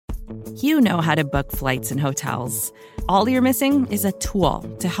You know how to book flights and hotels. All you're missing is a tool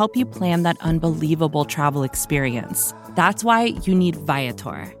to help you plan that unbelievable travel experience. That's why you need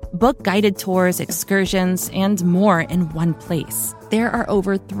Viator. Book guided tours, excursions, and more in one place. There are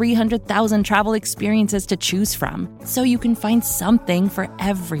over 300,000 travel experiences to choose from, so you can find something for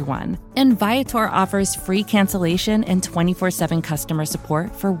everyone. And Viator offers free cancellation and 24/7 customer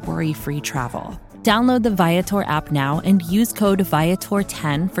support for worry-free travel. Download the Viator app now and use code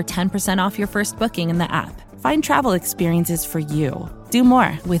Viator10 for 10% off your first booking in the app. Find travel experiences for you. Do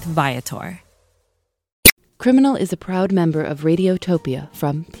more with Viator. Criminal is a proud member of Radiotopia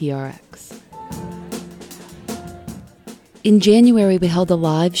from PRX. In January, we held a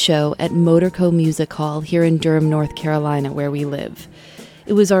live show at Motorco Music Hall here in Durham, North Carolina, where we live.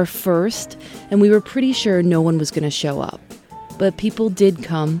 It was our first, and we were pretty sure no one was going to show up. But people did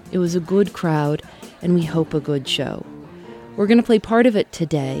come, it was a good crowd, and we hope a good show. We're going to play part of it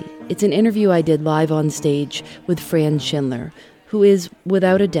today. It's an interview I did live on stage with Fran Schindler, who is,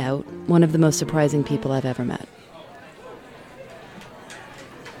 without a doubt, one of the most surprising people I've ever met.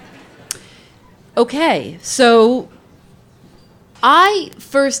 Okay, so I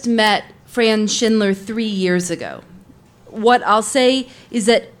first met Fran Schindler 3 years ago. What I'll say is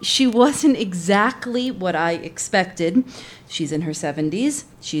that she wasn't exactly what I expected. She's in her 70s,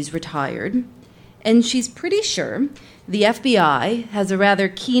 she's retired, and she's pretty sure the FBI has a rather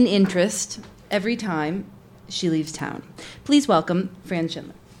keen interest every time she leaves town. Please welcome Fran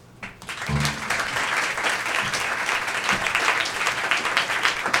Schindler.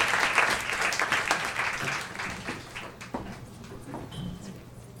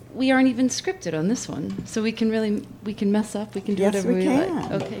 We aren't even scripted on this one, so we can mess up, we can do whatever we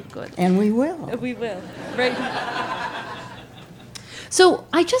like. Okay, good. And we will. We will, right? So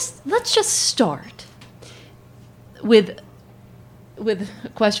let's just start with a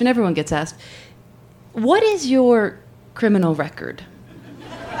question everyone gets asked. What is your criminal record?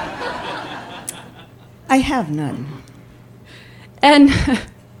 I have none. And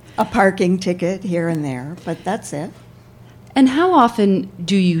a parking ticket here and there, but that's it. And how often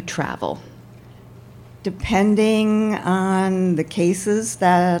do you travel? Depending on the cases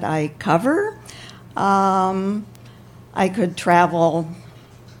that I cover, I could travel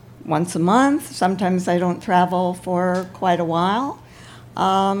once a month. Sometimes I don't travel for quite a while.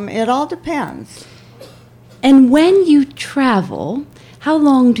 It all depends. And when you travel, how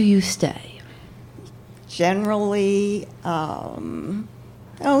long do you stay? Generally,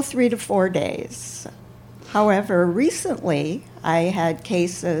 3 to 4 days. However, recently I had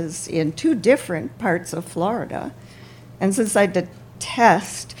cases in 2 different parts of Florida, and since I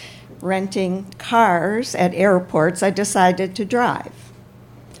detest renting cars at airports, I decided to drive.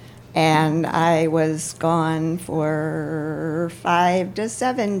 And I was gone for 5 to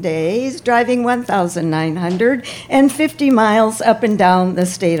 7 days, driving 1,950 miles up and down the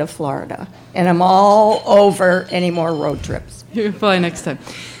state of Florida. And I'm all over any more road trips. You're fine next time.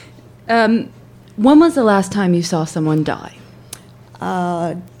 When was the last time you saw someone die?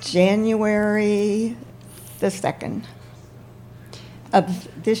 January the 2nd of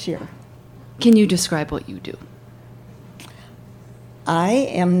this year. Can you describe what you do? I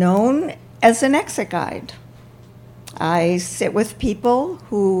am known as an exit guide. I sit with people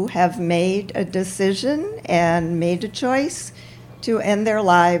who have made a decision and made a choice to end their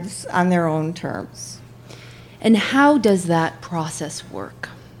lives on their own terms. And how does that process work?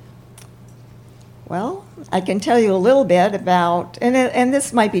 Well, I can tell you a little bit about, and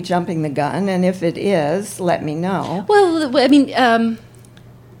this might be jumping the gun, and if it is, let me know. Well, I mean,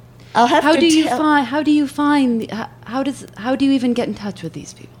 I'll have how to do you find? How do you find? How do you even get in touch with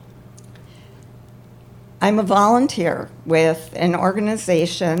these people? I'm a volunteer with an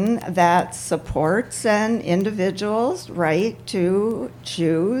organization that supports an individual's right to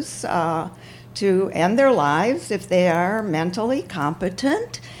choose to end their lives if they are mentally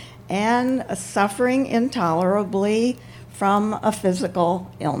competent and suffering intolerably from a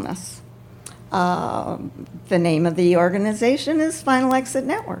physical illness. The name of the organization is Final Exit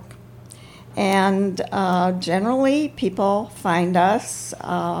Network. And generally, people find us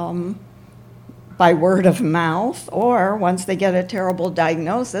by word of mouth, or once they get a terrible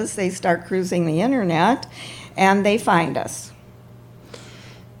diagnosis, they start cruising the internet, and they find us.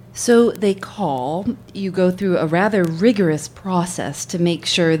 So they call, you go through a rather rigorous process to make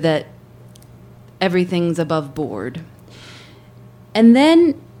sure that everything's above board. And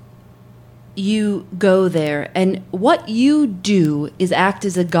then you go there, and what you do is act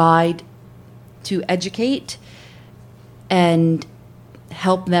as a guide to educate and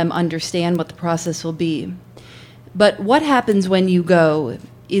help them understand what the process will be. But what happens when you go?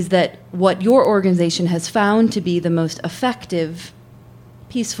 is that what your organization has found to be the most effective,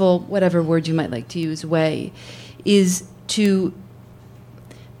 peaceful, whatever word you might like to use, way, is to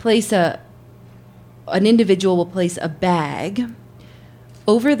place an individual will place a bag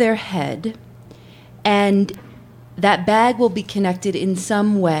over their head, and that bag will be connected in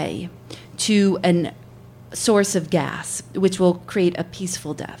some way to a source of gas, which will create a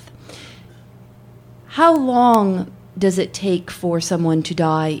peaceful death. How long does it take for someone to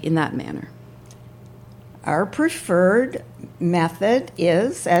die in that manner? Our preferred method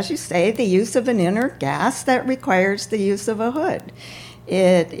is, as you say, the use of an inert gas that requires the use of a hood.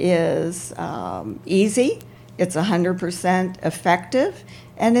 It is easy, it's 100% effective,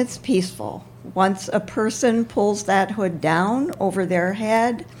 and it's peaceful. Once a person pulls that hood down over their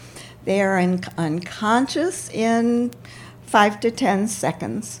head, they are unconscious in 5 to 10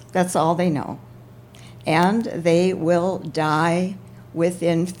 seconds. That's all they know. And they will die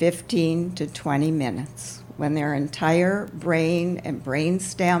within 15 to 20 minutes when their entire brain and brain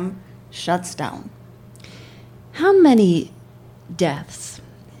stem shuts down. How many deaths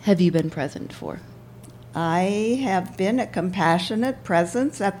have you been present for? I have been a compassionate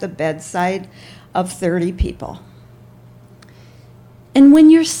presence at the bedside of 30 people. And when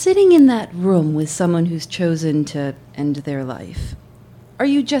you're sitting in that room with someone who's chosen to end their life, are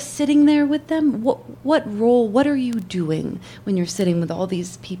you just sitting there with them? What role, what are you doing when you're sitting with all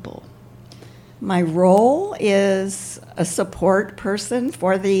these people? My role is a support person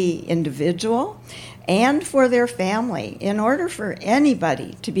for the individual and for their family. In order for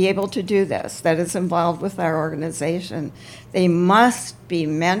anybody to be able to do this that is involved with our organization, they must be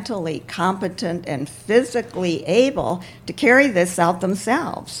mentally competent and physically able to carry this out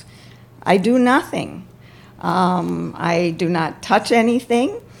themselves. I do nothing. I do not touch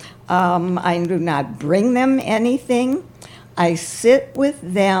anything. I do not bring them anything. I sit with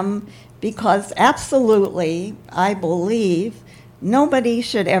them because absolutely, I believe, nobody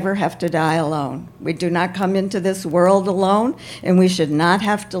should ever have to die alone. We do not come into this world alone, and we should not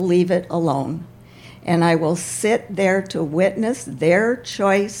have to leave it alone. And I will sit there to witness their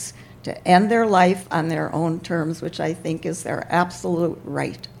choice to end their life on their own terms, which I think is their absolute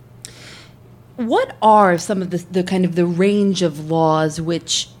right. What are some of the kind of the range of laws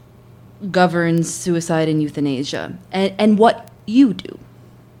which governs suicide and euthanasia, and what you do?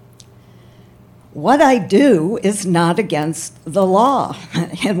 What I do is not against the law.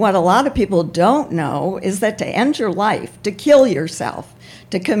 And what a lot of people don't know is that to end your life, to kill yourself,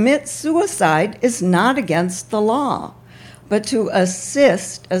 to commit suicide is not against the law. But to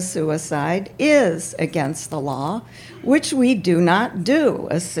assist a suicide is against the law, which we do not do.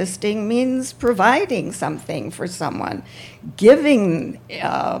 Assisting means providing something for someone, giving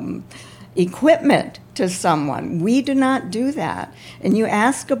equipment to someone. We do not do that. And you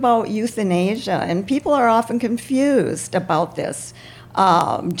ask about euthanasia, and people are often confused about this.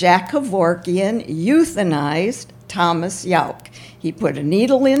 Jack Kevorkian euthanized Thomas Yauch. He put a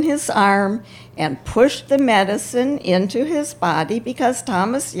needle in his arm and pushed the medicine into his body because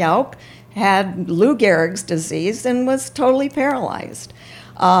Thomas Yauch had Lou Gehrig's disease and was totally paralyzed.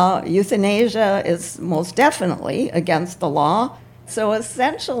 Euthanasia is most definitely against the law. So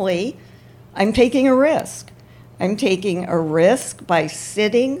essentially, I'm taking a risk. I'm taking a risk by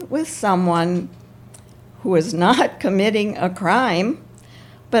sitting with someone who is not committing a crime,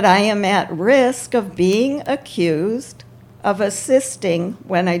 but I am at risk of being accused of assisting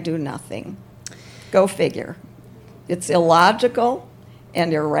when I do nothing. Go figure. It's illogical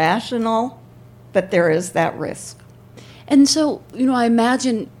and irrational, but there is that risk. And so, I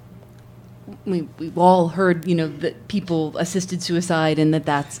imagine we've all heard, that people assisted suicide and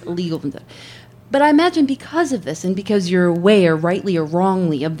that's illegal. But I imagine because of this and because you're aware, rightly or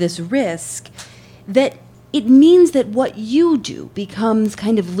wrongly, of this risk, that it means that what you do becomes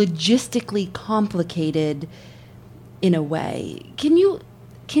kind of logistically complicated in a way. Can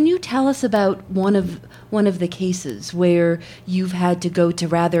you tell us about one of the cases where you've had to go to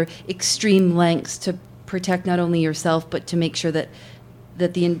rather extreme lengths to protect not only yourself but to make sure that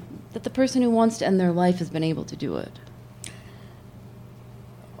the person who wants to end their life has been able to do it?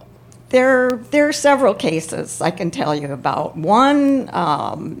 There are several cases I can tell you about. One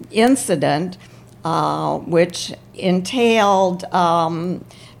incident which entailed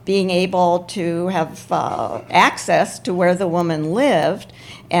being able to have access to where the woman lived,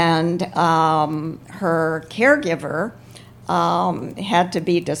 and her caregiver had to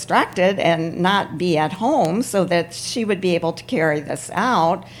be distracted and not be at home so that she would be able to carry this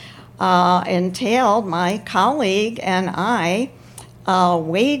out, entailed my colleague and I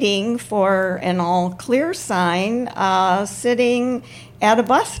waiting for an all clear sign, sitting at a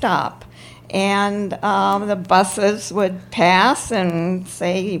bus stop. And the buses would pass and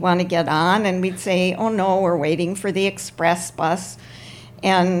say, you want to get on? And we'd say, oh, no, we're waiting for the express bus.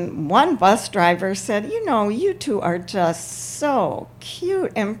 And one bus driver said, you know, you two are just so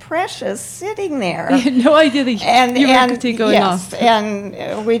cute and precious sitting there. I had no idea that you were going yes, off.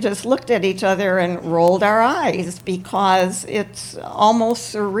 And we just looked at each other and rolled our eyes because it's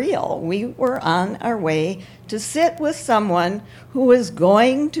almost surreal. We were on our way to sit with someone who was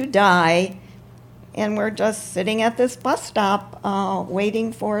going to die, and we're just sitting at this bus stop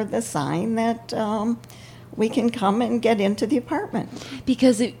waiting for the sign that we can come and get into the apartment.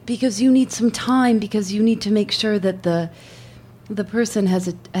 Because you need some time, because you need to make sure that the person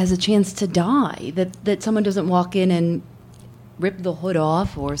has a chance to die, that someone doesn't walk in and rip the hood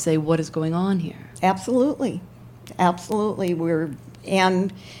off or say, what is going on here? Absolutely.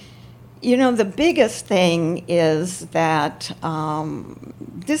 And you know, the biggest thing is that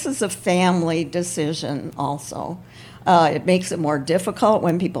this is a family decision also. It makes it more difficult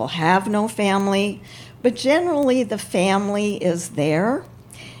when people have no family, but generally the family is there.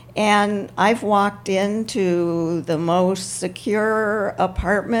 And I've walked into the most secure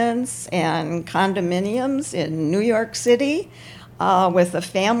apartments and condominiums in New York City with a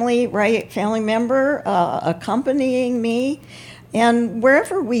family member accompanying me. And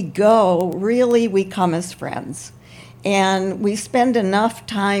wherever we go, really, we come as friends. And we spend enough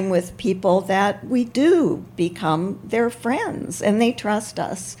time with people that we do become their friends, and they trust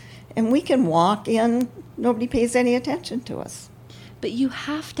us. And we can walk in, nobody pays any attention to us. But you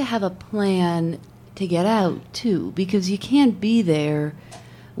have to have a plan to get out, too, because you can't be there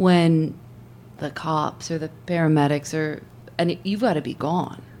when the cops or the paramedics and you've got to be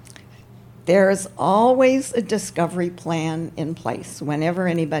gone. There's always a discovery plan in place whenever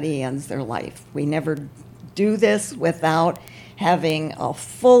anybody ends their life. We never do this without having a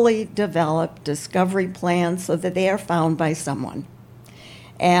fully developed discovery plan so that they are found by someone.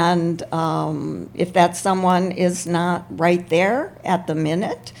 And if that someone is not right there at the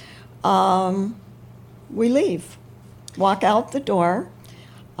minute, we leave, walk out the door,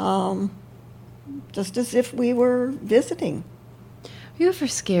 just as if we were visiting. Are you ever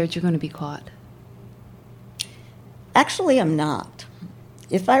scared you're going to be caught? Actually, I'm not.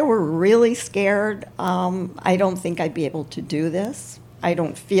 If I were really scared, I don't think I'd be able to do this. I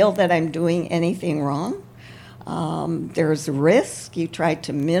don't feel that I'm doing anything wrong. There's risk. You try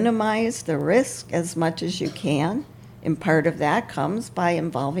to minimize the risk as much as you can, and part of that comes by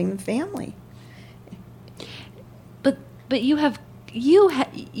involving the family. But you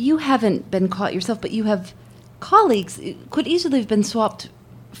haven't been caught yourself, but you have colleagues. It could easily have been swapped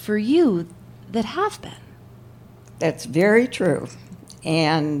for you that have been. That's very true.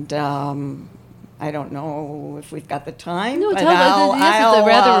 And I don't know if we've got the time. No, but this is a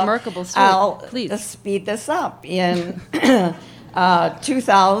rather remarkable story. Please. Let's speed this up. In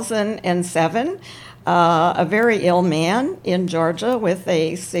 2007, a very ill man in Georgia with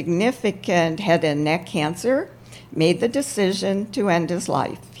a significant head and neck cancer made the decision to end his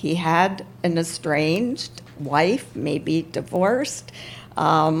life. He had an estranged wife, maybe divorced.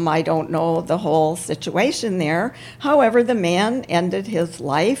 I don't know the whole situation there. However, the man ended his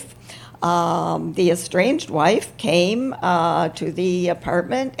life. The estranged wife came to the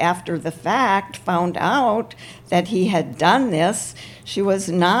apartment after the fact, found out that he had done this. She was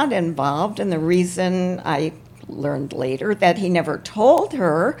not involved, and the reason I learned later that he never told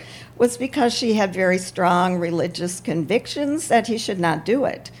her was because she had very strong religious convictions that he should not do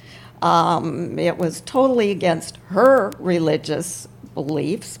it. It was totally against her religious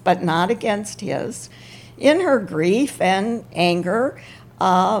beliefs, but not against his. In her grief and anger,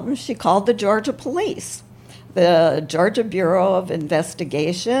 she called the Georgia police. The Georgia Bureau of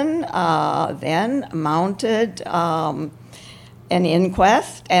Investigation then mounted an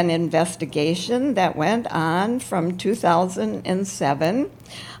inquest and investigation that went on from 2007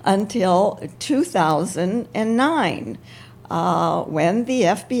 until 2009. When the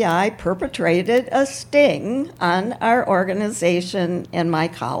FBI perpetrated a sting on our organization and my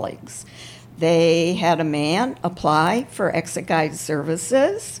colleagues. They had a man apply for exit guide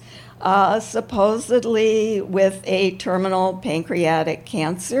services, supposedly with a terminal pancreatic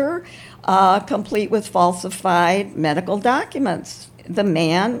cancer, complete with falsified medical documents. The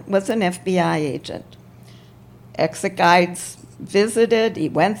man was an FBI agent. Exit guides visited, he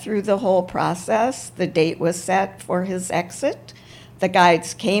went through the whole process. The date was set for his exit. The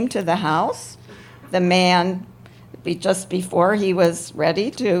guides came to the house. The man, just before he was ready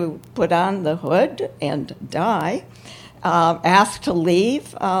to put on the hood and die, asked to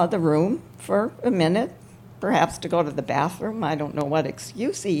leave the room for a minute, perhaps to go to the bathroom. I don't know what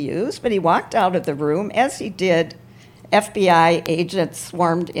excuse he used, but he walked out of the room. As he did, FBI agents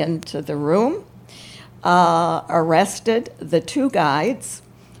swarmed into the room, arrested the 2 guides.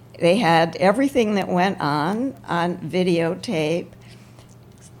 They had everything that went on videotape.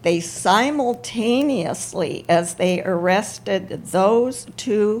 They simultaneously, as they arrested those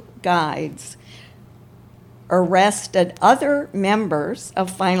 2 guides, arrested other members of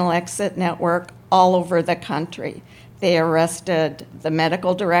Final Exit Network all over the country. They arrested the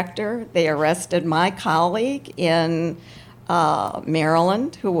medical director. They arrested my colleague in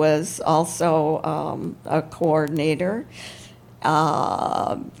Maryland, who was also a coordinator.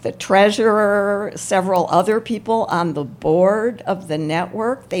 The treasurer, several other people on the board of the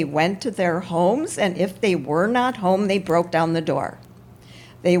network. They went to their homes, and if they were not home, they broke down the door.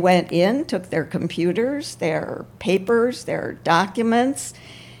 They went in, took their computers, their papers, their documents,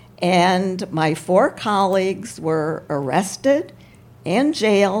 and my 4 colleagues were arrested and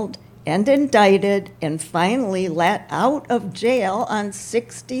jailed and indicted and finally let out of jail on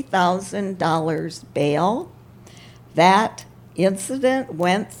 $60,000 bail. That incident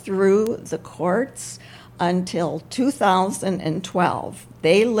went through the courts until 2012.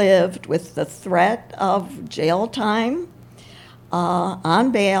 They lived with the threat of jail time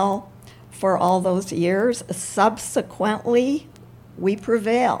on bail for all those years. Subsequently, we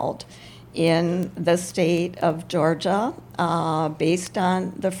prevailed in the state of Georgia based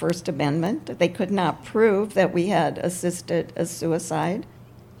on the First Amendment. They could not prove that we had assisted a suicide.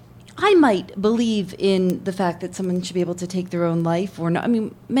 I might believe in the fact that someone should be able to take their own life or not. I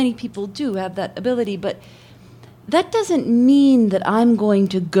mean, many people do have that ability, but that doesn't mean that I'm going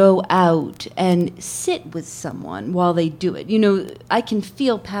to go out and sit with someone while they do it. You know, I can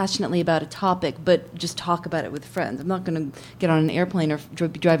feel passionately about a topic, but just talk about it with friends. I'm not going to get on an airplane or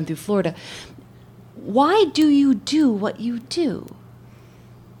be driving through Florida. Why do you do what you do?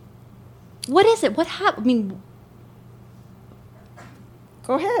 What is it? What happened? I mean,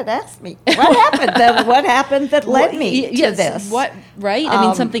 go ahead, ask me. What happened? What happened that led me to this? What? Right? I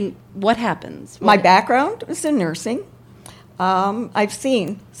mean, something. What happens? My background is in nursing. I've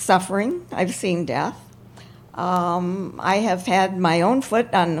seen suffering. I've seen death. I have had my own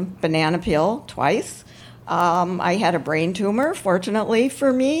foot on a banana peel twice. I had a brain tumor. Fortunately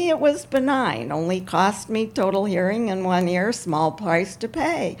for me, it was benign. Only cost me total hearing in 1 year, small price to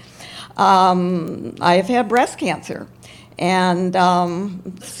pay. I have had breast cancer and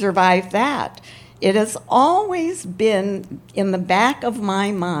survived that. It has always been in the back of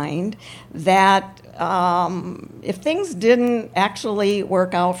my mind that if things didn't actually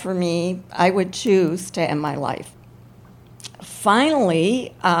work out for me, I would choose to end my life.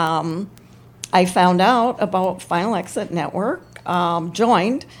 Finally, I found out about Final Exit Network,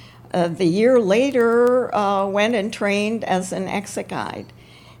 joined. The year later, went and trained as an exit guide.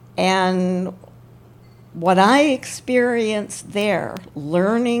 And what I experienced there,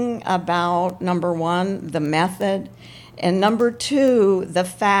 learning about, number one, the method, and number two, the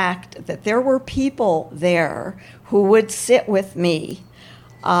fact that there were people there who would sit with me.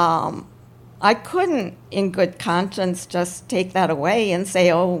 I couldn't, in good conscience, just take that away and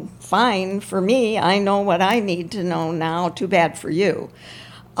say, oh, fine, for me, I know what I need to know now, too bad for you.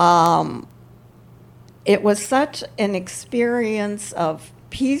 It was such an experience of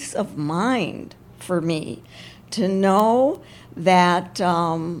peace of mind for me to know that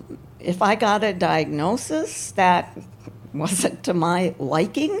if I got a diagnosis that wasn't to my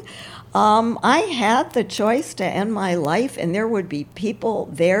liking, I had the choice to end my life, and there would be people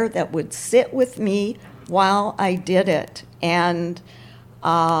there that would sit with me while I did it. And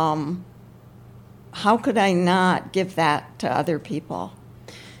how could I not give that to other people?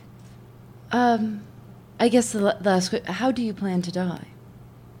 I guess the last question, how do you plan to die?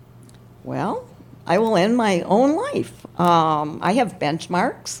 Well, I will end my own life. I have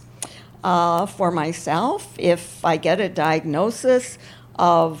benchmarks for myself. If I get a diagnosis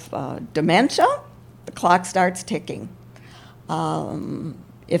of dementia, the clock starts ticking.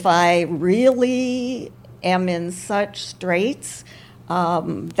 If I really am in such straits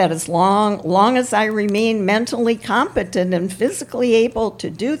that as long as I remain mentally competent and physically able to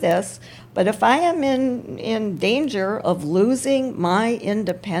do this, but if I am in danger of losing my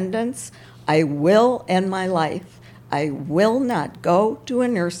independence, I will end my life. I will not go to a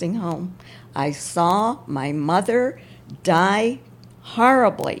nursing home. I saw my mother die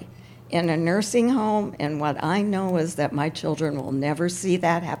horribly in a nursing home, and what I know is that my children will never see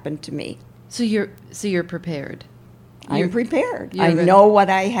that happen to me. So you're prepared. I'm prepared. I know what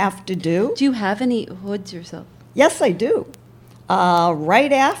I have to do. Do you have any hoods yourself? Yes, I do.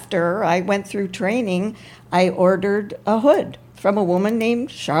 Right after I went through training, I ordered a hood from a woman named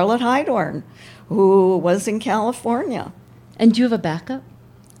Charlotte Hydorn, who was in California. And do you have a backup?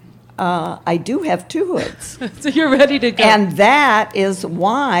 I do have 2 hoods. So you're ready to go. And that is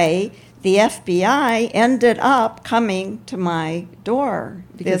why the FBI ended up coming to my door.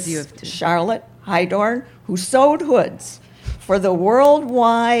 Because this you have 2. Charlotte Hydorn, who sewed hoods for the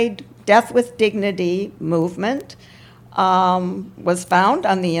worldwide Death with Dignity movement, was found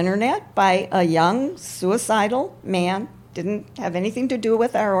on the internet by a young suicidal man. Didn't have anything to do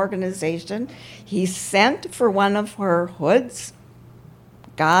with our organization. He sent for one of her hoods,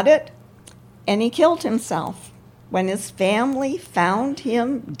 got it, and he killed himself. When his family found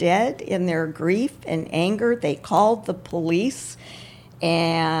him dead in their grief and anger, they called the police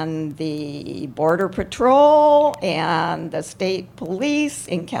and the Border Patrol and the state police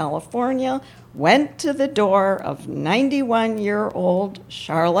in California went to the door of 91-year-old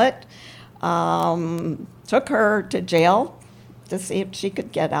Charlotte, took her to jail to see if she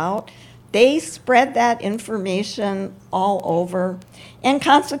could get out. They spread that information all over, and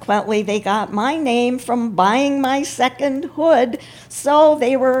consequently, they got my name from buying my second hood, so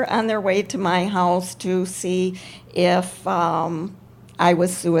they were on their way to my house to see if I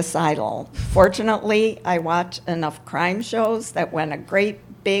was suicidal. Fortunately, I watch enough crime shows that when a great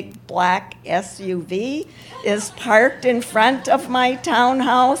big black SUV is parked in front of my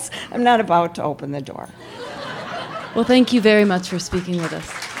townhouse, I'm not about to open the door. Well, thank you very much for speaking with us.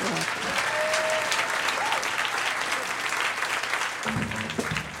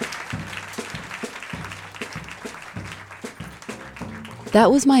 That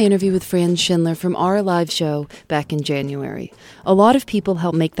was my interview with Fran Schindler from our live show back in January. A lot of people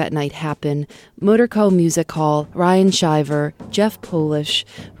helped make that night happen. Motorco Music Hall, Ryan Shiver, Jeff Polish,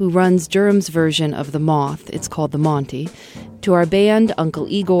 who runs Durham's version of The Moth, it's called The Monty, to our band, Uncle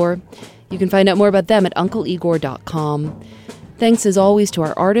Igor. You can find out more about them at uncleigor.com. Thanks as always to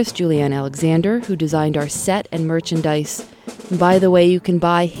our artist, Julianne Alexander, who designed our set and merchandise. And by the way, you can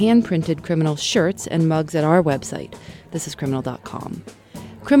buy hand-printed Criminal shirts and mugs at our website. This is criminal.com.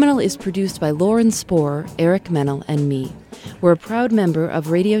 Criminal is produced by Lauren Sporer, Eric Mennel, and me. We're a proud member of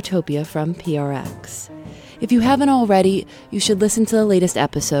Radiotopia from PRX. If you haven't already, you should listen to the latest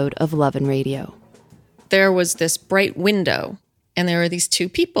episode of Love and Radio. There was this bright window, and there were these 2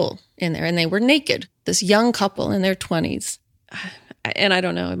 people in there, and they were naked, this young couple in their 20s. And I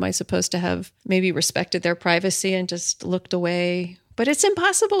don't know, am I supposed to have maybe respected their privacy and just looked away? But it's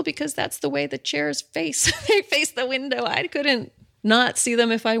impossible because that's the way the chairs face. They face the window. I couldn't not see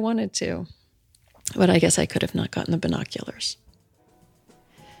them if I wanted to. But I guess I could have not gotten the binoculars.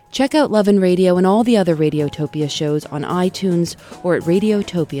 Check out Love and Radio and all the other Radiotopia shows on iTunes or at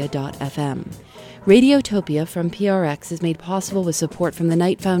radiotopia.fm. Radiotopia from PRX is made possible with support from the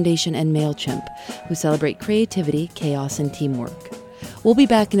Knight Foundation and MailChimp, who celebrate creativity, chaos, and teamwork. We'll be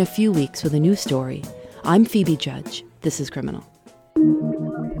back in a few weeks with a new story. I'm Phoebe Judge. This is Criminal.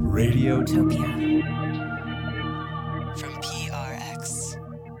 Radiotopia. From PRX.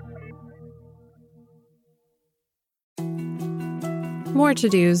 More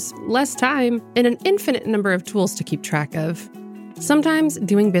to-dos, less time, and an infinite number of tools to keep track of. Sometimes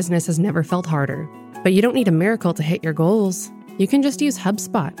doing business has never felt harder, but you don't need a miracle to hit your goals. You can just use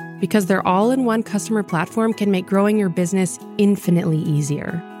HubSpot, because their all-in-one customer platform can make growing your business infinitely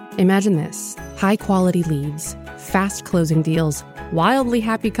easier. Imagine this: high-quality leads, fast closing deals, wildly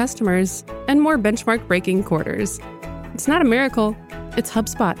happy customers, and more benchmark-breaking quarters. It's not a miracle, it's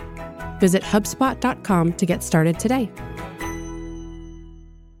HubSpot. Visit HubSpot.com to get started today.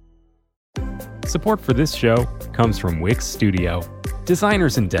 Support for this show comes from Wix Studio.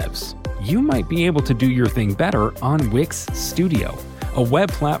 Designers and devs, you might be able to do your thing better on Wix Studio, a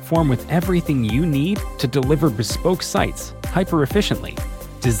web platform with everything you need to deliver bespoke sites hyper-efficiently.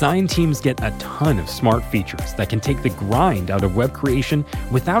 Design teams get a ton of smart features that can take the grind out of web creation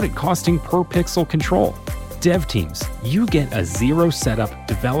without it costing per-pixel control. Dev teams, you get a zero-setup,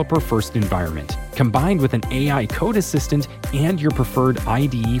 developer-first environment, combined with an AI code assistant and your preferred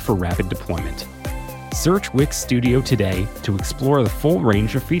IDE for rapid deployment. Search Wix Studio today to explore the full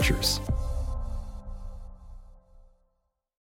range of features.